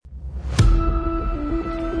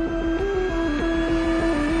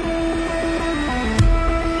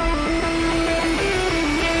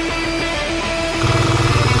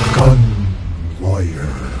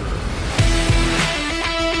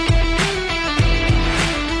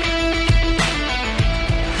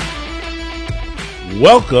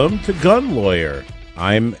Welcome to Gun Lawyer.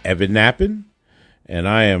 I'm Evan Nappen, and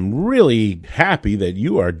I am really happy that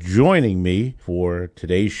you are joining me for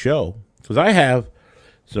today's show, because I have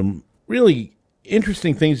some really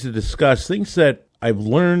interesting things to discuss, things that I've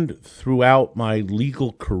learned throughout my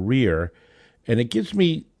legal career, and it gives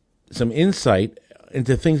me some insight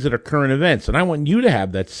into things that are current events. And I want you to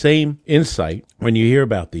have that same insight when you hear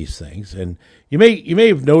about these things. And you may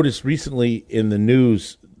have noticed recently in the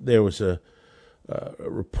news there was a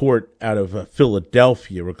report out of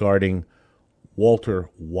Philadelphia regarding Walter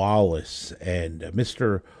Wallace. And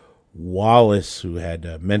Mr. Wallace, who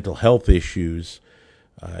had mental health issues,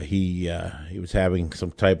 he was having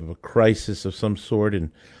some type of a crisis of some sort.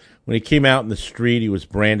 And when he came out in the street, he was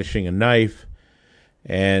brandishing a knife,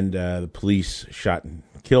 and the police shot and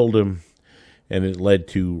killed him. And it led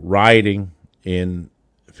to rioting in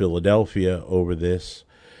Philadelphia over this.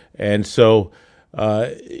 And so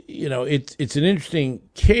it's an interesting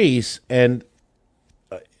case, and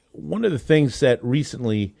one of the things that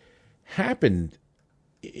recently happened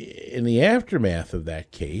in the aftermath of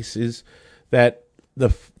that case is that the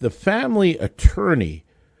family attorney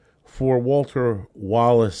for Walter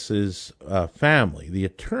Wallace's family, the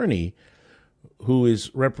attorney who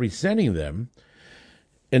is representing them,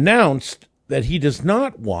 announced that he does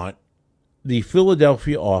not want the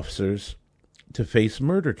Philadelphia officers to face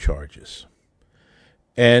murder charges.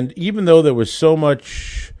 And even though there was so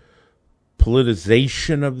much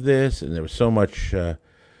politicization of this, and there was so much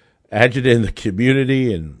agita in the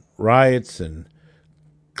community, and riots, and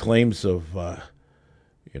claims of,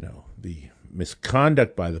 the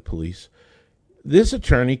misconduct by the police, this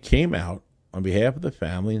attorney came out on behalf of the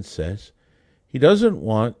family and says he doesn't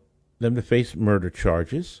want them to face murder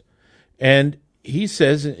charges. And he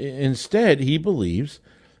says instead he believes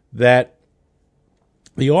that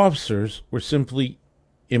the officers were simply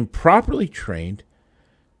improperly trained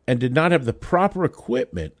and did not have the proper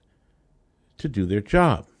equipment to do their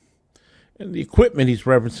job. And the equipment he's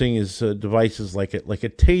referencing is devices like a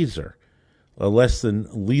taser, a less than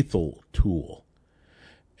lethal tool.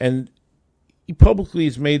 And he publicly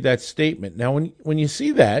has made that statement. Now, when you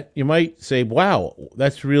see that, you might say, wow,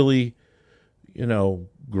 that's really,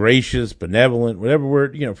 gracious, benevolent, whatever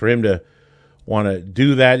word, for him to want to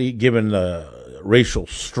do that, given the racial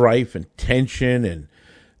strife and tension. And,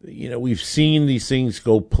 we've seen these things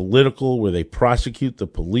go political where they prosecute the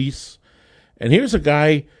police. And here's a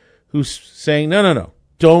guy who's saying, no,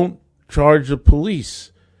 don't charge the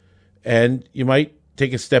police. And you might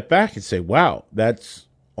take a step back and say, wow, that's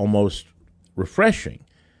almost refreshing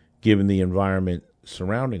given the environment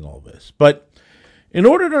surrounding all this. But in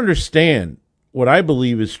order to understand what I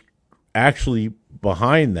believe is actually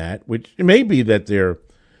behind that, which it may be that they're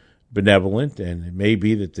benevolent, and it may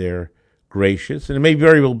be that they're gracious, and it may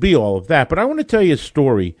very well be all of that, but I want to tell you a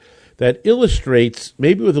story that illustrates,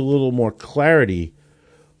 maybe with a little more clarity,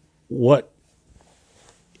 what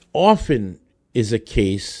often is a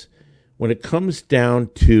case when it comes down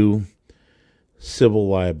to civil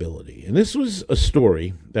liability. And this was a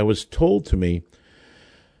story that was told to me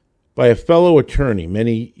by a fellow attorney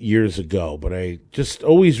many years ago, but I just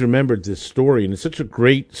always remembered this story, and it's such a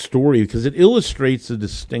great story because it illustrates the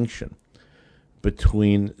distinction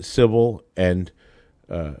between civil and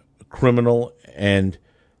criminal, and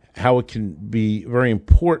how it can be very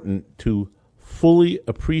important to fully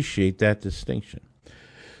appreciate that distinction.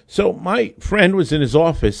 So my friend was in his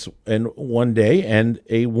office and one day, and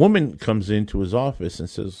a woman comes into his office and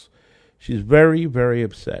says she's very, very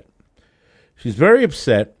upset. She's very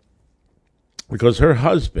upset because her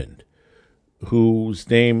husband, whose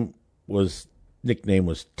nickname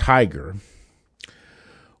was Tiger,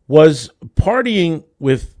 was partying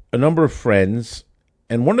with a number of friends,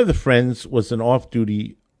 and one of the friends was an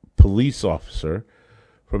off-duty police officer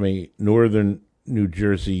from a northern New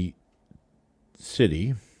Jersey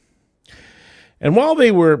city. And while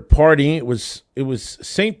they were partying, it was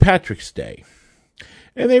St. Patrick's Day,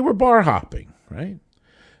 and they were bar hopping, right?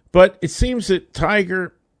 But it seems that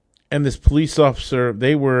Tiger and this police officer,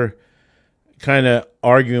 they were kind of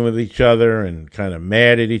arguing with each other and kind of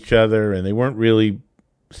mad at each other, and they weren't really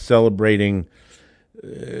celebrating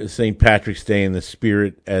St. Patrick's Day in the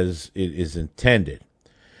spirit as it is intended.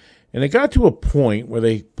 And it got to a point where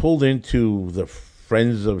they pulled into the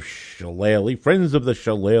Friends of the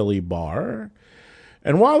Shillelagh bar.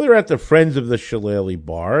 And while they're at the Friends of the Shillelagh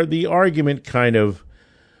bar, the argument kind of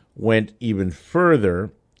went even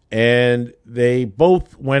further, and they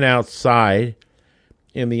both went outside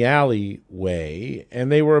in the alleyway, and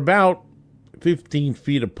they were about 15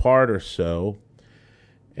 feet apart or so,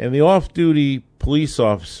 and the off-duty police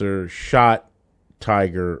officer shot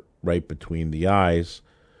Tiger right between the eyes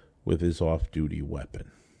with his off-duty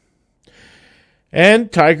weapon.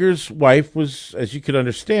 And Tiger's wife was, as you could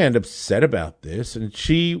understand, upset about this, and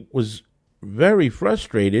she was very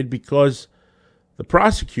frustrated because the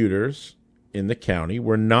prosecutors in the county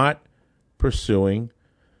were not pursuing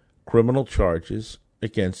criminal charges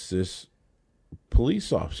against this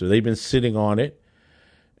police officer. They've been sitting on it.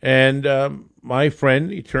 And my friend,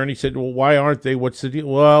 the attorney, said, well, why aren't they? What's the deal?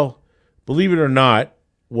 Well, believe it or not,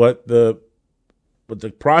 what the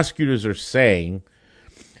prosecutors are saying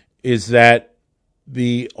is that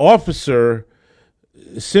the officer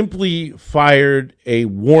simply fired a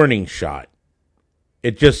warning shot.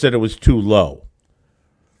 It just said it was too low.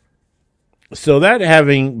 So that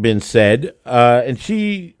having been said, and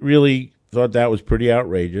she really thought that was pretty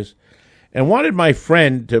outrageous and wanted my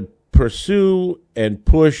friend to pursue and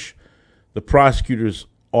push the prosecutor's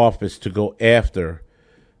office to go after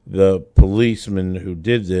the policeman who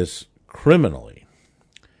did this criminally.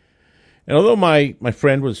 And although my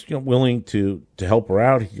friend was willing to help her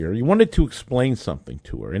out here, he wanted to explain something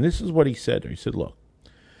to her. And this is what he said to her. He said, look,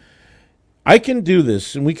 I can do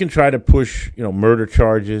this, and we can try to push murder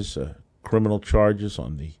charges, criminal charges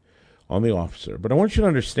on the officer. But I want you to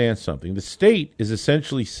understand something. The state is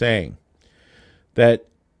essentially saying that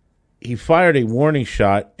he fired a warning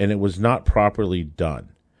shot and it was not properly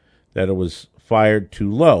done, that it was fired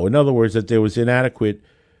too low. In other words, that there was inadequate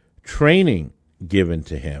training given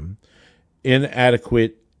to him,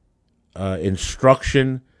 inadequate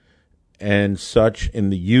instruction and such in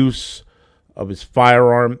the use of his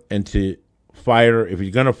firearm, and to fire, if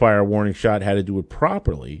he's going to fire a warning shot, how to do it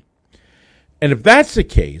properly. And if that's the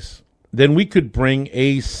case, then we could bring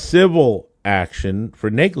a civil action for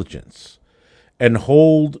negligence and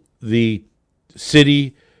hold the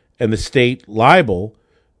city and the state liable,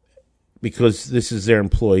 because this is their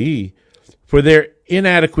employee, for their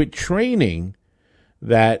inadequate training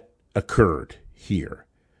that occurred here.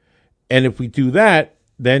 And if we do that,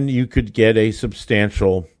 then you could get a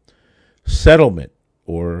substantial settlement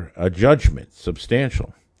or a judgment,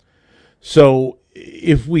 substantial. So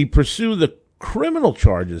if we pursue the criminal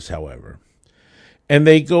charges, however, and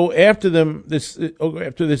they go after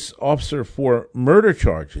this officer for murder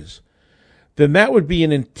charges, then that would be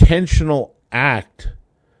an intentional act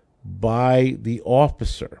by the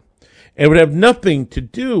officer. It would have nothing to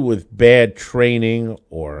do with bad training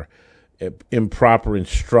or improper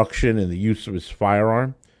instruction in the use of his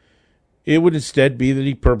firearm. It would instead be that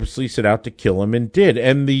he purposely set out to kill him and did.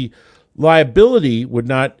 And the liability would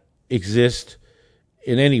not exist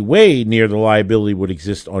in any way near the liability would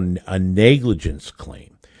exist on a negligence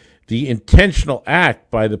claim. The intentional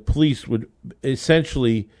act by the police would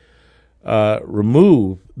essentially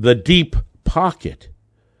remove the deep pocket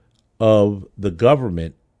of the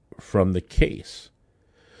government from the case.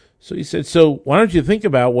 So he said, so why don't you think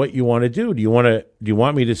about what you want to do? Do you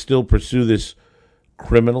want me to still pursue this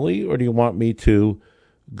criminally, or do you want me to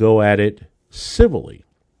go at it civilly?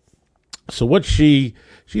 So what she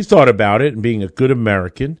thought about it, and being a good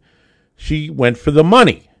American, she went for the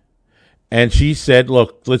money. And she said,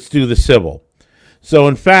 look, let's do the civil. So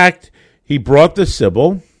in fact, he brought the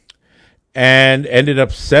civil and ended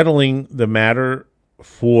up settling the matter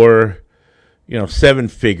for, 7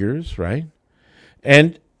 figures, right?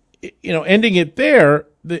 And, ending it there,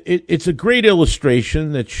 it's a great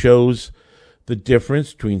illustration that shows the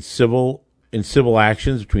difference between civil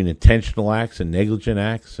actions, between intentional acts and negligent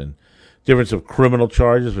acts, and difference of criminal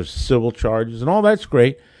charges versus civil charges, and all that's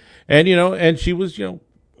great. And, and she was,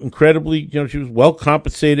 incredibly, she was well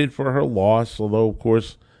compensated for her loss, although, of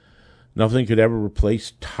course, nothing could ever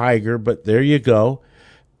replace Tiger, but there you go.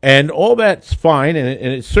 And all that's fine, and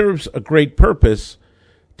it serves a great purpose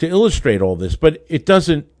to illustrate all this, but it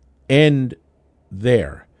doesn't end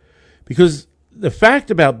there. Because the fact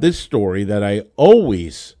about this story that I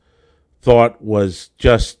always thought was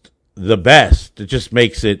just the best, it just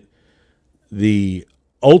makes it the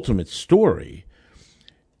ultimate story,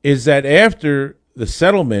 is that after the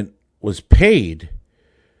settlement was paid,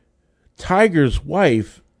 Tiger's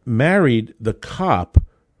wife married the cop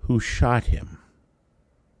who shot him.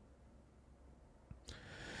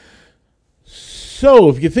 So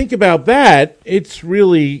if you think about that, it's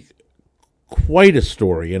really quite a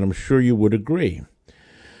story, and I'm sure you would agree.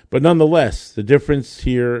 But nonetheless, the difference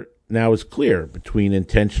here now is clear between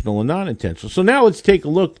intentional and non-intentional. So now let's take a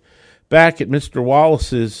look back at Mr.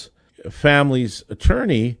 Wallace's family's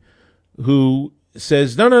attorney, who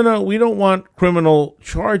says, no, we don't want criminal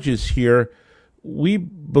charges here. We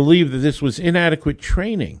believe that this was inadequate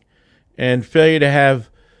training and failure to have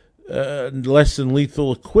less than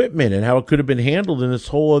lethal equipment, and how it could have been handled in this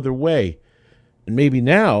whole other way. And maybe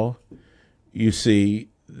now you see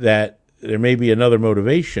that there may be another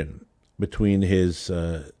motivation between his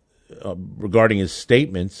regarding his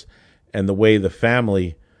statements and the way the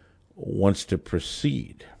family wants to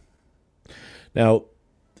proceed. Now,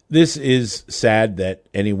 this is sad that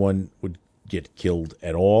anyone would get killed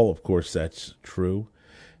at all. Of course, that's true.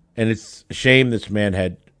 And it's a shame this man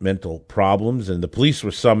had mental problems, and the police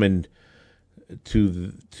were summoned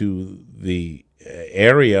to the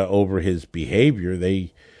area over his behavior.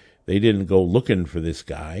 They didn't go looking for this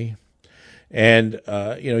guy. And,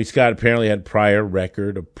 he's apparently had prior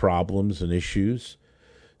record of problems and issues.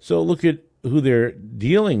 So look at who they're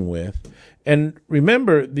dealing with. And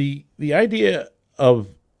remember, the idea of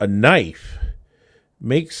a knife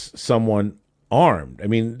makes someone armed. I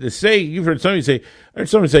mean, you've heard somebody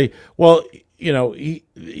say, well,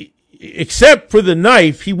 except for the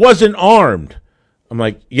knife, he wasn't armed. I'm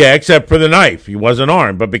like, yeah, except for the knife, he wasn't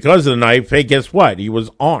armed. But because of the knife, hey, guess what? He was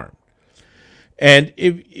armed. And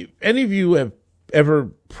if any of you have ever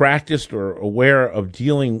practiced or aware of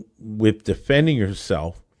dealing with defending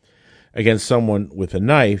yourself against someone with a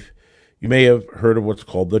knife, you may have heard of what's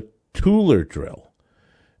called the Tueller drill.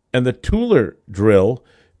 And the Tueller drill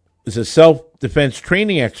is a self-defense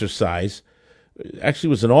training exercise. Actually,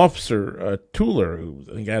 was an officer, Tueller, who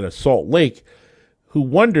I think out of Salt Lake, who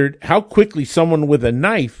wondered how quickly someone with a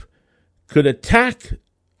knife could attack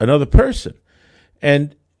another person.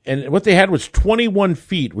 And what they had was 21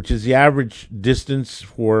 feet, which is the average distance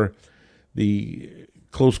for the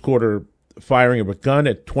close quarter firing of a gun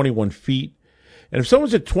at 21 feet. And if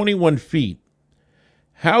someone's at 21 feet,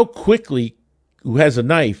 how quickly, who has a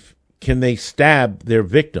knife, can they stab their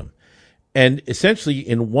victim? And essentially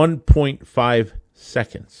in 1.5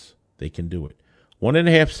 seconds, they can do it.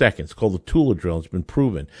 1.5 seconds, called the Tueller drill. It's been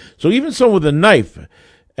proven. So even someone with a knife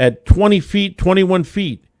at 20 feet, 21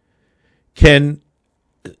 feet, can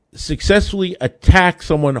successfully attack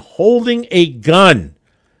someone holding a gun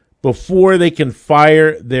before they can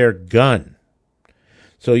fire their gun.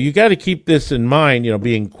 So you got to keep this in mind,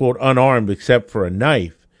 being, quote, unarmed except for a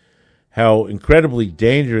knife, how incredibly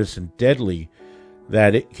dangerous and deadly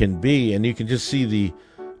that it can be. And you can just see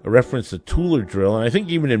a reference to Tueller drill. And I think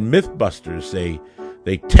even in Mythbusters,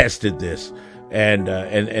 they tested this. And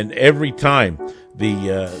every time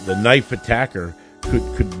the knife attacker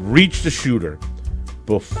could reach the shooter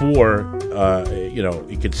before,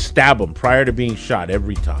 he could stab him prior to being shot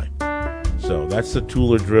every time. So that's the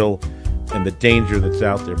Tueller drill and the danger that's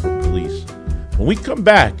out there for police. When we come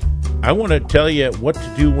back, I want to tell you what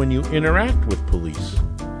to do when you interact with police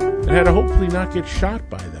and how to hopefully not get shot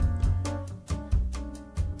by them.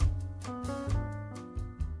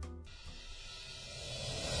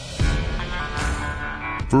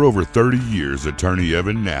 For over 30 years, attorney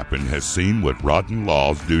Evan Nappen has seen what rotten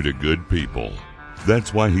laws do to good people.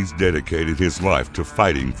 That's why he's dedicated his life to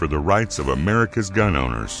fighting for the rights of America's gun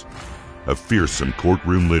owners. A fearsome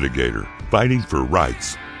courtroom litigator, fighting for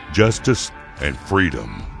rights, justice, and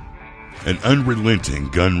freedom. An unrelenting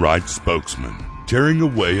gun rights spokesman, tearing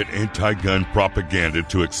away at anti-gun propaganda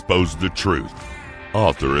to expose the truth.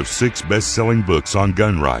 Author of 6 best-selling books on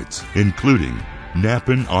gun rights, including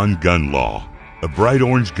Nappen on Gun Law, a bright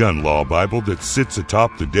orange gun law Bible that sits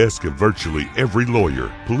atop the desk of virtually every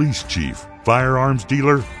lawyer, police chief, firearms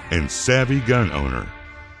dealer, and savvy gun owner.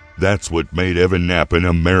 That's what made Evan Nappen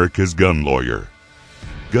America's gun lawyer.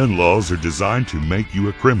 Gun laws are designed to make you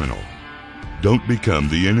a criminal. Don't become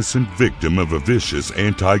the innocent victim of a vicious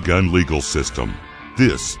anti-gun legal system.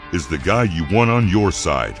 This is the guy you want on your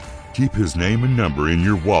side. Keep his name and number in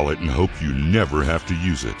your wallet and hope you never have to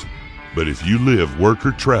use it. But if you live, work,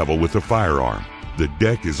 or travel with a firearm, the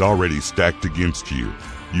deck is already stacked against you.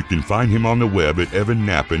 You can find him on the web at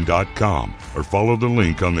evannappen.com or follow the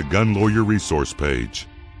link on the Gun Lawyer resource page.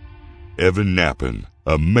 Evan Nappen,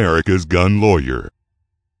 America's gun lawyer.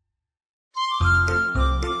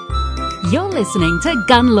 You're listening to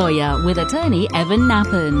Gun Lawyer with attorney Evan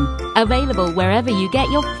Nappen. Available wherever you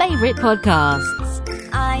get your favorite podcasts.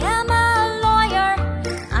 I am a lawyer.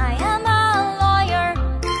 I am a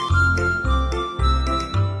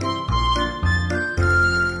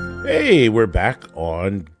lawyer. Hey, we're back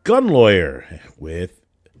on Gun Lawyer with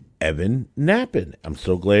Evan Nappen. I'm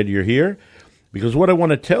so glad you're here because what I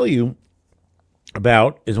want to tell you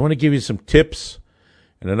about is I want to give you some tips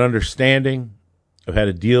and an understanding of how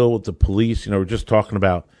to deal with the police. We're just talking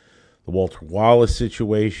about the Walter Wallace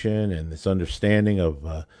situation and this understanding of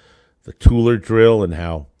the Tueller drill and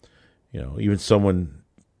how, even someone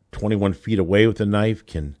 21 feet away with a knife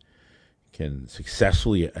can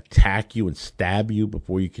successfully attack you and stab you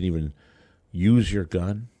before you can even use your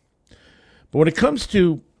gun. But when it comes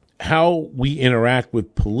to how we interact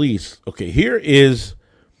with police. Okay, here is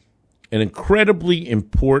an incredibly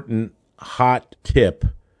important hot tip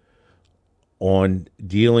on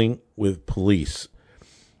dealing with police.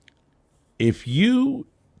 If you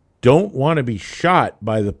don't want to be shot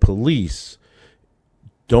by the police,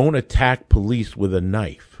 don't attack police with a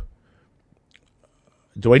knife.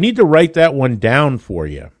 Do I need to write that one down for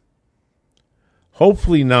you?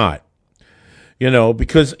 Hopefully not.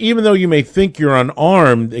 Because even though you may think you're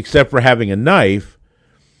unarmed except for having a knife,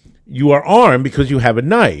 you are armed because you have a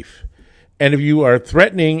knife. And if you are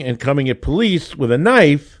threatening and coming at police with a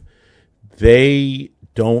knife, they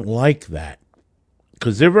don't like that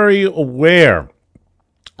because they're very aware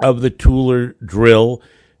of the Tueller drill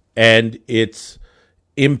and its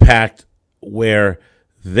impact, where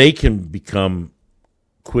they can become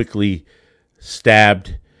quickly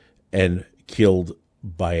stabbed and killed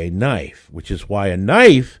by a knife, which is why a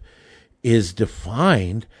knife is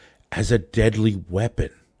defined as a deadly weapon,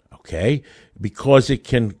 okay? Because it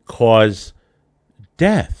can cause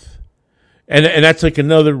death. And that's like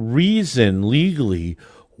another reason legally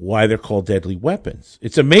why they're called deadly weapons.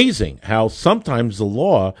 It's amazing how sometimes the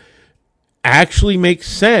law actually makes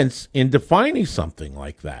sense in defining something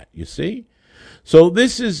like that, you see? So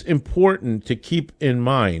this is important to keep in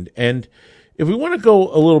mind. And if we want to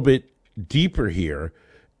go a little bit deeper here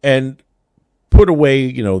and put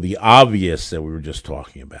away, the obvious that we were just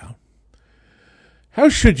talking about, how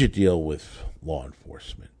should you deal with law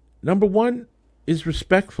enforcement? Number one is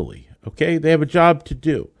respectfully, okay? They have a job to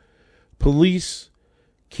do. Police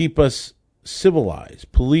keep us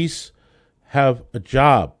civilized. Police have a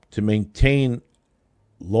job to maintain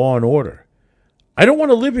law and order. I don't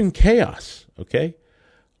want to live in chaos, okay?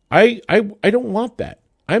 I don't want that.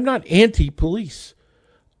 I'm not anti-police.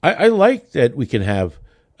 I like that we can have,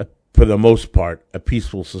 for the most part, a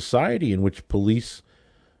peaceful society in which police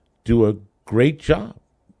do a great job,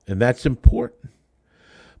 and that's important.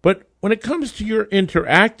 But when it comes to your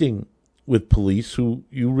interacting with police who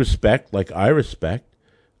you respect, like I respect,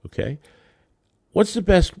 okay, what's the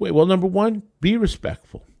best way? Well, number one, be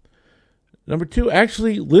respectful. Number two,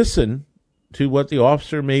 actually listen to what the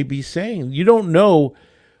officer may be saying. You don't know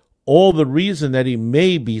all the reason that he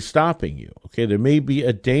may be stopping you. Okay, there may be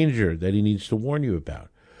a danger that he needs to warn you about.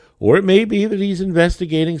 Or it may be that he's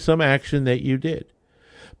investigating some action that you did.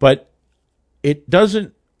 But it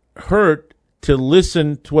doesn't hurt to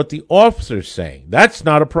listen to what the officer's saying. That's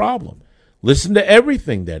not a problem. Listen to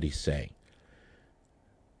everything that he's saying.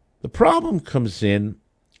 The problem comes in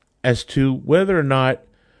as to whether or not,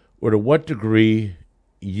 or to what degree,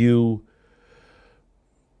 you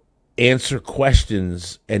answer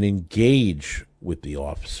questions and engage with the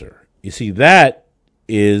officer. You see, that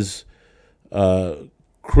is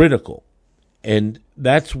critical. And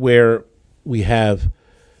that's where we have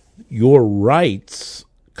your rights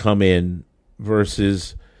come in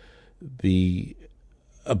versus the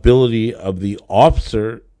ability of the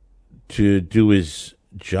officer to do his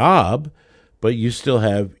job, but you still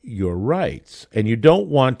have your rights. And you don't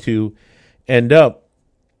want to end up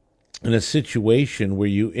in a situation where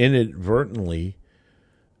you inadvertently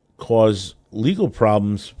cause legal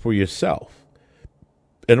problems for yourself.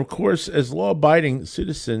 And of course, as law-abiding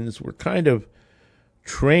citizens, we're kind of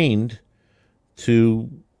trained to,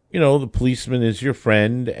 the policeman is your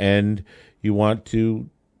friend and you want to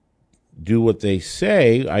do what they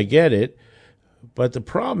say. I get it. But the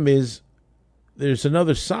problem is there's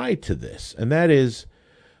another side to this, and that is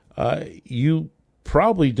you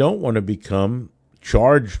probably don't want to become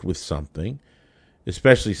charged with something,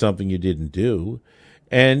 especially something you didn't do,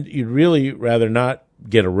 and you'd really rather not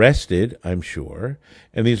get arrested, I'm sure,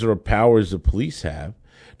 and these are powers the police have.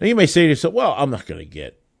 Now, you may say to yourself, well, I'm not going to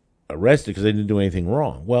get arrested because I didn't do anything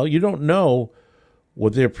wrong. Well, you don't know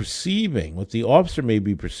what they're perceiving, what the officer may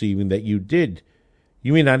be perceiving that you did.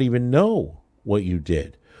 You may not even know what you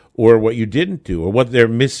did or what you didn't do or what they're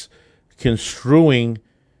misconstruing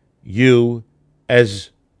you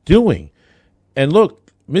as doing. And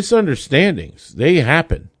look, misunderstandings, they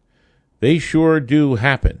happen. They sure do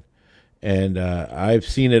happen. And I've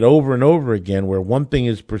seen it over and over again where one thing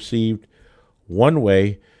is perceived one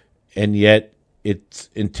way and yet its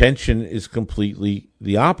intention is completely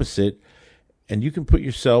the opposite. And you can put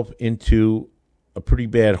yourself into a pretty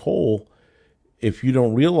bad hole if you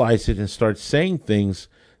don't realize it and start saying things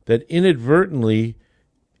that inadvertently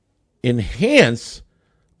enhance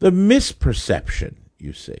the misperception,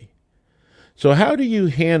 you see. So how do you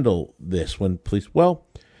handle this when police? Well,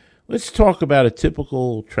 let's talk about a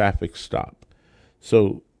typical traffic stop.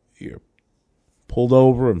 So you're pulled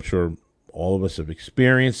over. I'm sure all of us have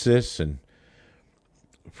experienced this. And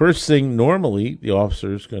first thing normally the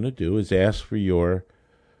officer is going to do is ask for your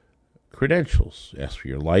credentials, ask for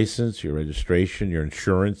your license, your registration, your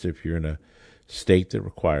insurance if you're in a state that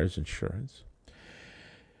requires insurance.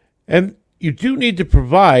 And you do need to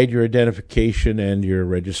provide your identification and your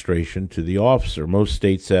registration to the officer. Most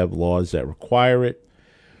states have laws that require it.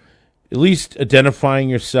 At least identifying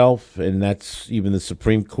yourself, and that's even the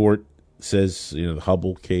Supreme Court says, the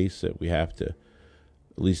Hubble case, that we have to at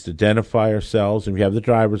least identify ourselves. And if you have the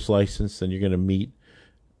driver's license, then you're going to meet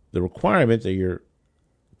the requirement that your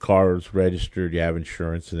car is registered, you have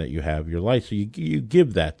insurance, and that you have your license. So you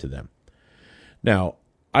give that to them. Now,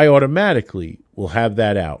 I automatically will have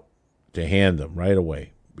that out to hand them right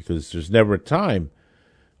away, because there's never a time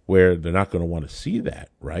where they're not going to want to see that,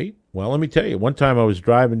 right? Well, let me tell you, one time I was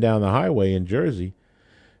driving down the highway in Jersey,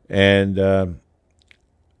 and I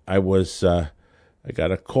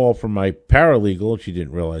got a call from my paralegal. She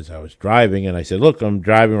didn't realize I was driving, and I said, look, I'm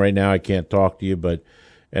driving right now, I can't talk to you,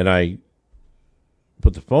 and I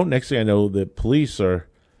put the phone, next thing I know, the police are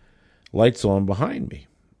lights on behind me.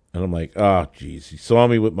 And I'm like, oh, geez, he saw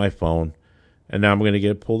me with my phone, and now I'm going to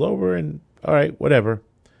get pulled over, and all right, whatever.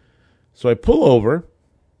 So I pull over,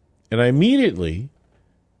 and I immediately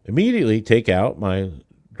take out my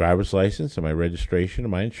driver's license and my registration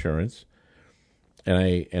and my insurance, and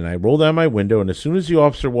I roll down my window, and as soon as the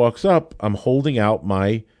officer walks up, I'm holding out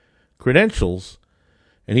my credentials,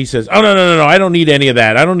 and he says, oh, no, I don't need any of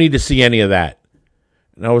that. I don't need to see any of that.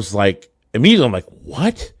 And I was like, immediately, I'm like,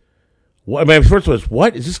 what? I mean, first was,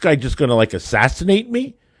 what? Is this guy just going to, assassinate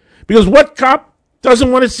me? Because what cop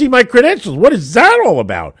doesn't want to see my credentials? What is that all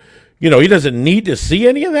about? He doesn't need to see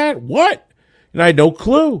any of that? What? And I had no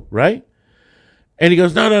clue, right? And he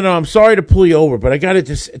goes, no, I'm sorry to pull you over, but I got to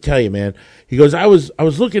just tell you, man. He goes, I was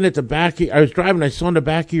looking at the back. I was driving. I saw in the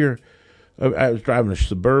back of your, I was driving a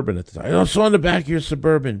Suburban at the time. I saw in the back of your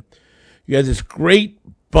Suburban, you had this great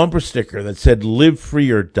bumper sticker that said, live free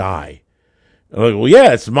or die. I'm like, well,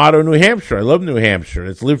 yeah, it's the motto of New Hampshire. I love New Hampshire.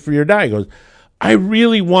 It's live free or die. He goes, I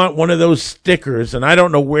really want one of those stickers, and I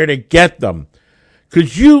don't know where to get them.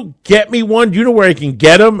 Could you get me one? Do you know where I can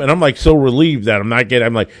get them? And I'm so relieved that I'm not getting.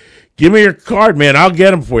 I'm like, give me your card, man. I'll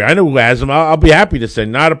get them for you. I know who has them. I'll be happy to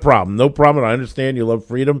send. Not a problem. No problem. I understand you love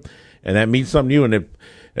freedom, and that means something to you, and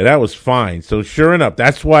that was fine. So sure enough,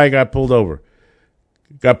 that's why I got pulled over.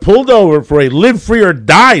 Got pulled over for a live free or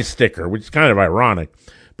die sticker, which is kind of ironic,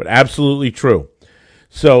 but absolutely true.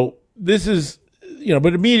 So this is,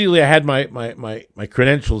 but immediately I had my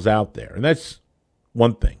credentials out there, and that's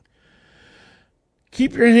one thing.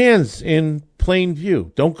 Keep your hands in plain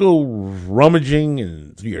view. Don't go rummaging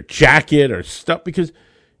in your jacket or stuff, because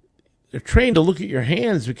they're trained to look at your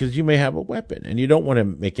hands because you may have a weapon, and you don't want to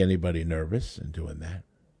make anybody nervous in doing that.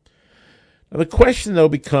 Now, the question, though,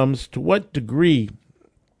 becomes, to what degree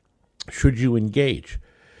should you engage?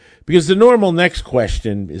 Because the normal next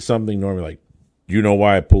question is something normally like, do you know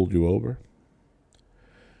why I pulled you over?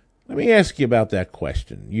 Let me ask you about that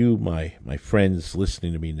question. You, my friends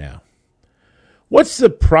listening to me now. What's the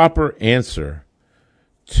proper answer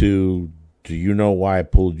to, do you know why I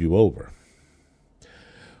pulled you over?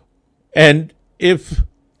 And if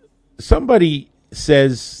somebody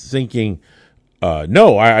says, thinking,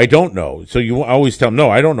 no, I don't know. So you always tell them, no,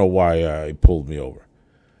 I don't know why I pulled me over.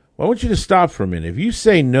 Well, I want you to stop for a minute. If you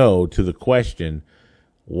say no to the question,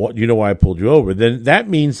 what, you know why I pulled you over, then that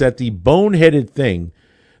means that the boneheaded thing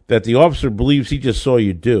that the officer believes he just saw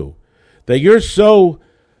you do, that you're so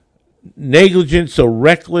negligent, so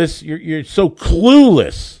reckless, you're so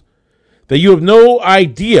clueless that you have no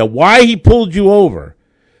idea why he pulled you over,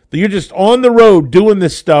 that you're just on the road doing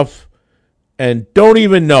this stuff and don't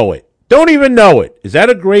even know it. Don't even know it. Is that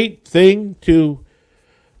a great thing to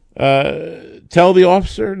tell the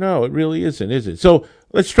officer? No, it really isn't, is it? So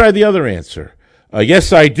let's try the other answer.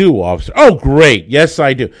 Yes, I do, officer. Oh, great. Yes,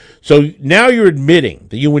 I do. So now you're admitting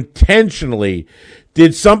that you intentionally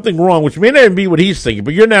did something wrong, which may not even be what he's thinking,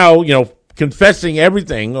 but you're now, confessing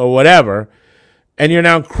everything or whatever, and you're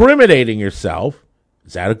now incriminating yourself.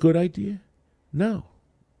 Is that a good idea? No.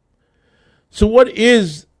 So what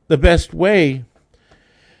is the best way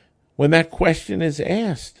when that question is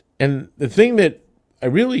asked? And the thing that I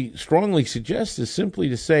really strongly suggest is simply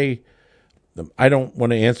to say, I don't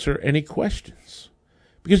want to answer any questions.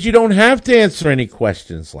 Because you don't have to answer any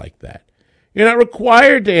questions like that. You're not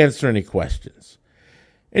required to answer any questions.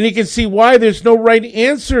 And you can see why there's no right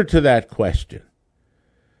answer to that question.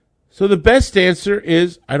 So the best answer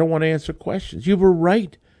is, I don't want to answer questions. You have a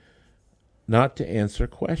right not to answer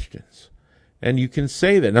questions. And you can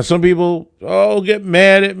say that. Now, some people, get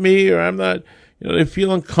mad at me, or I'm not, they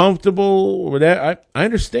feel uncomfortable, or whatever. I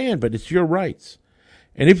understand, but it's your rights.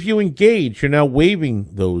 And if you engage, you're now waiving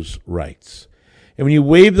those rights. And when you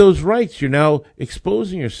waive those rights, you're now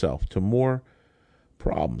exposing yourself to more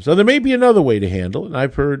problems. Now, there may be another way to handle it, and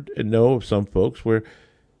I've heard and know of some folks where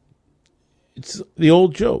it's the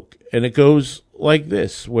old joke, and it goes like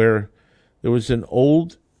this, where there was an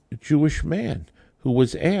old Jewish man who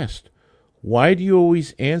was asked, why do you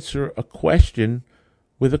always answer a question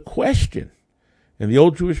with a question? And the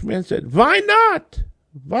old Jewish man said, why not?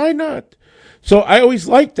 Why not? So I always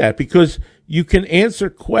like that because you can answer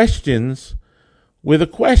questions with a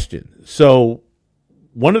question. So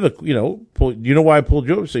one of the, you know why I pulled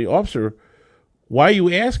you over? Say, officer, why are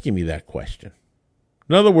you asking me that question?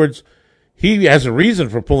 In other words, he has a reason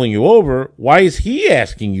for pulling you over. Why is he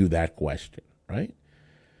asking you that question, right?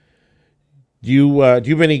 Do you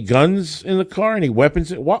have any guns in the car, any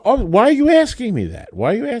weapons? Why are you asking me that?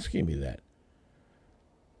 Why are you asking me that?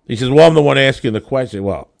 He says, well, I'm the one asking the question.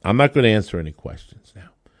 Well, I'm not going to answer any questions now.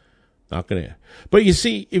 Not going to. But you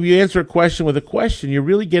see, if you answer a question with a question, you're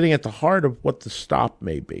really getting at the heart of what the stop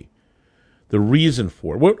may be, the reason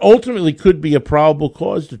for it. What ultimately could be a probable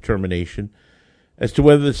cause determination as to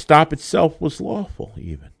whether the stop itself was lawful,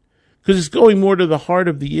 even. Because it's going more to the heart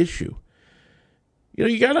of the issue. You know,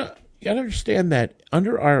 you gotta understand that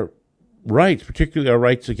under our rights, particularly our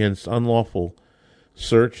rights against unlawful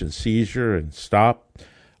search and seizure and stop,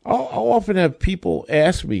 I'll often have people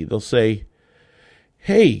ask me, they'll say,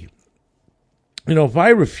 hey, you know, if I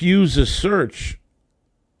refuse a search,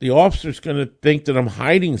 the officer's going to think that I'm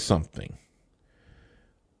hiding something.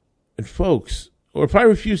 And folks, or if I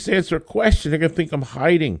refuse to answer a question, they're going to think I'm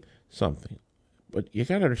hiding something. But you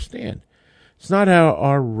got to understand, it's not how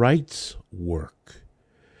our rights work.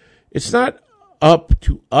 It's not up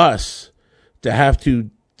to us to have to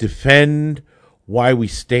defend why we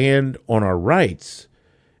stand on our rights.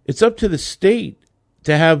 It's up to the state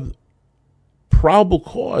to have probable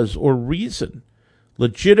cause or reason,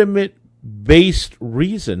 legitimate based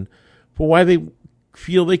reason for why they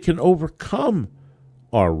feel they can overcome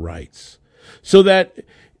our rights. So that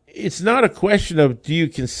it's not a question of do you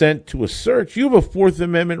consent to a search. You have a Fourth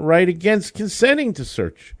Amendment right against consenting to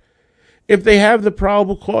search. If they have the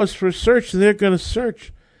probable cause for a search, then they're going to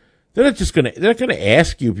search. They're not going to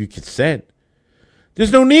ask you if you consent.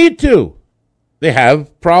 There's no need to. They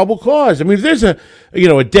have probable cause. I mean, if there's a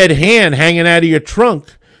dead hand hanging out of your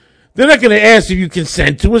trunk, they're not going to ask if you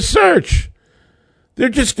consent to a search. They're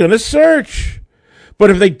just going to search. But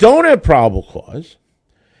if they don't have probable cause,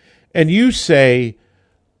 and you say,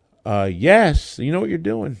 yes, you know what you're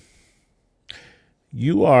doing?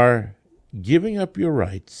 You are giving up your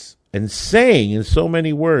rights and saying in so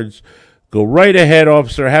many words, go right ahead,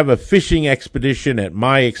 officer, have a fishing expedition at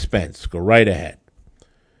my expense. Go right ahead.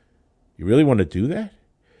 You really want to do that?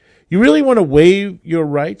 You really want to waive your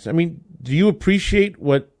rights? I mean, do you appreciate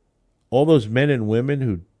what all those men and women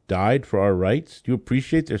who died for our rights, do you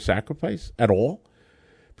appreciate their sacrifice at all?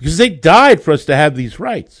 Because they died for us to have these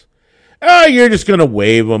rights. Oh, you're just going to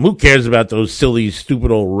waive them. Who cares about those silly,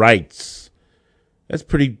 stupid old rights? That's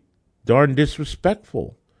pretty darn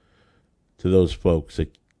disrespectful to those folks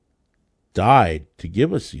that died to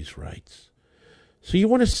give us these rights. So you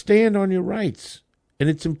want to stand on your rights, and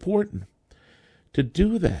it's important to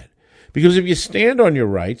do that. Because if you stand on your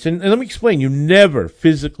rights, and let me explain, you never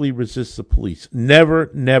physically resist the police.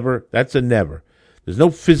 Never. That's a never. There's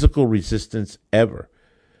no physical resistance ever.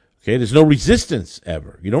 Okay, there's no resistance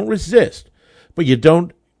ever. You don't resist, but you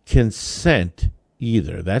don't consent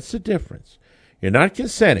either. That's the difference. You're not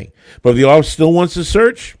consenting. But if the officer still wants to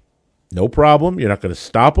search, no problem. You're not going to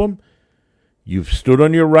stop them. You've stood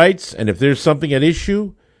on your rights, and if there's something at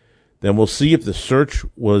issue, then we'll see if the search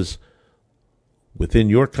was within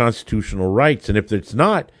your constitutional rights. And if it's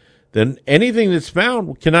not, then anything that's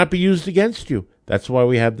found cannot be used against you. That's why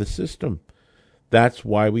we have the system. That's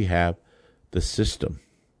why we have the system.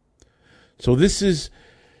 So this is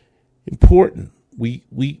important.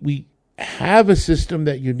 We have a system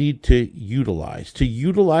that you need to utilize. To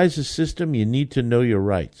utilize the system, you need to know your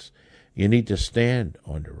rights. You need to stand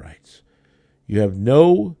on your rights. You have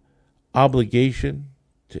no obligation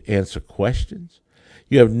to answer questions.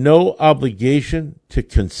 You have no obligation to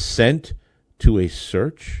consent to a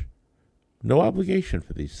search. No obligation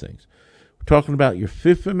for these things. We're talking about your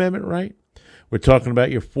Fifth Amendment right. We're talking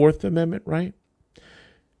about your Fourth Amendment right.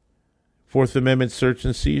 Fourth Amendment, search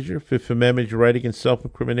and seizure. Fifth Amendment, your right against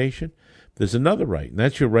self-incrimination. There's another right, and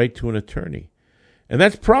that's your right to an attorney. And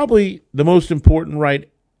that's probably the most important right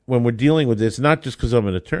when we're dealing with this, not just because I'm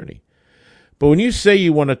an attorney. But when you say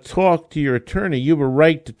you want to talk to your attorney, you have a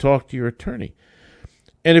right to talk to your attorney.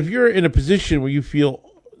 And if you're in a position where you feel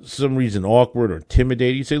some reason awkward or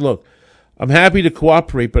intimidated, you say, look, I'm happy to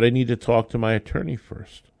cooperate, but I need to talk to my attorney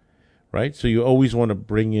first, right? So you always want to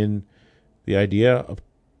bring in the idea of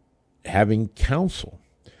having counsel.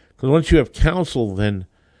 Because once you have counsel, then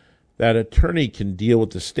that attorney can deal with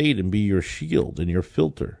the state and be your shield and your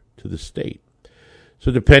filter to the state.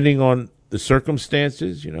 So depending on the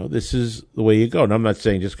circumstances, this is the way you go. And I'm not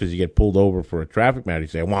saying just because you get pulled over for a traffic matter, you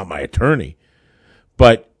say, I want my attorney.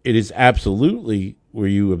 But it is absolutely where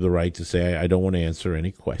you have the right to say, I don't want to answer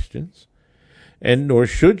any questions. And nor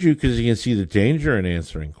should you, because you can see the danger in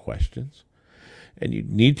answering questions. And you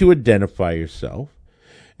need to identify yourself.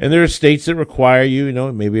 And there are states that require you,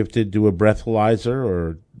 maybe you have to do a breathalyzer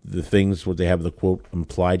or the things where they have the, quote,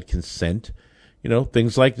 implied consent,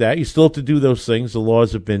 things like that. You still have to do those things. The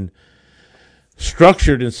laws have been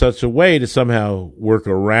structured in such a way to somehow work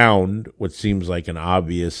around what seems like an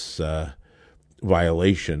obvious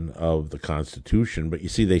violation of the Constitution. But you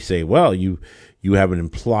see, they say, well, you have an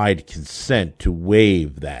implied consent to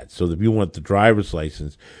waive that. So if you want the driver's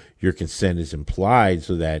license, your consent is implied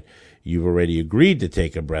so that you've already agreed to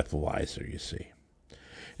take a breathalyzer, you see.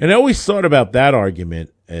 And I always thought about that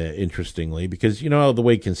argument, interestingly, because the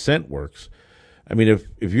way consent works. I mean,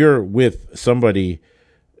 if you're with somebody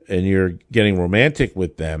and you're getting romantic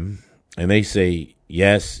with them and they say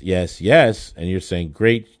yes, yes, yes, and you're saying,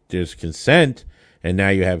 great, there's consent, and now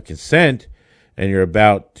you have consent, and you're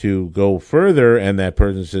about to go further, and that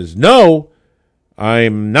person says, no,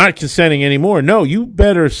 I'm not consenting anymore. No, you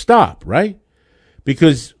better stop, right?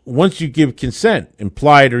 Because once you give consent,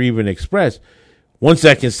 implied or even expressed, once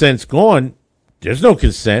that consent's gone, there's no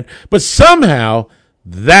consent. But somehow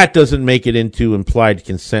that doesn't make it into implied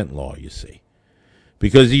consent law, you see.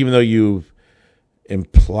 Because even though you've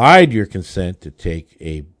implied your consent to take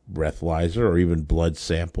a breathalyzer or even blood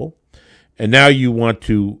sample, and now you want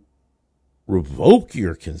to revoke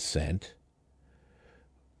your consent,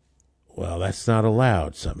 well, that's not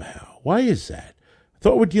allowed somehow. Why is that? I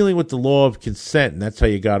thought we're dealing with the law of consent, and that's how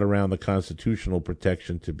you got around the constitutional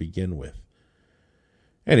protection to begin with.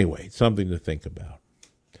 Anyway, something to think about.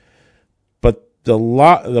 But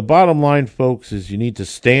the bottom line, folks, is you need to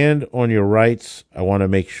stand on your rights. I want to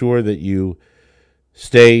make sure that you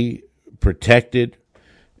stay protected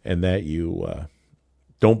and that you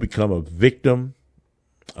don't become a victim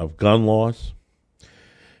of gun laws.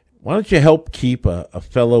 Why don't you help keep a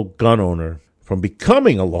fellow gun owner from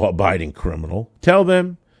becoming a law-abiding criminal? Tell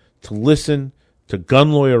them to listen to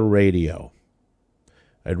Gun Lawyer Radio.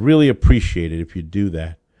 I'd really appreciate it if you do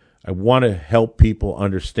that. I want to help people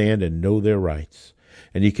understand and know their rights.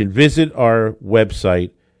 And you can visit our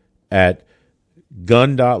website at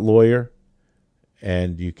gun.lawyer,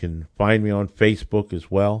 and you can find me on Facebook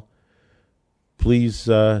as well. Please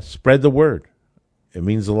spread the word. It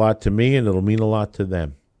means a lot to me, and it'll mean a lot to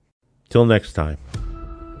them. Till next time,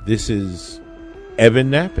 this is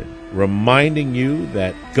Evan Nappen reminding you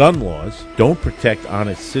that gun laws don't protect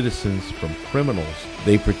honest citizens from criminals.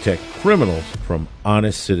 They protect criminals from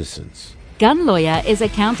honest citizens. Gun Lawyer is a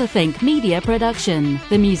Counterthink media production.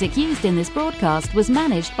 The music used in this broadcast was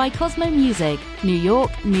managed by Cosmo Music, New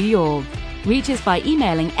York, New York. Reach us by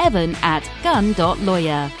emailing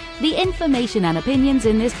evan@gun.lawyer. The information and opinions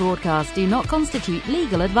in this broadcast do not constitute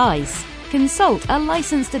legal advice. Consult a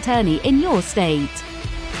licensed attorney in your state.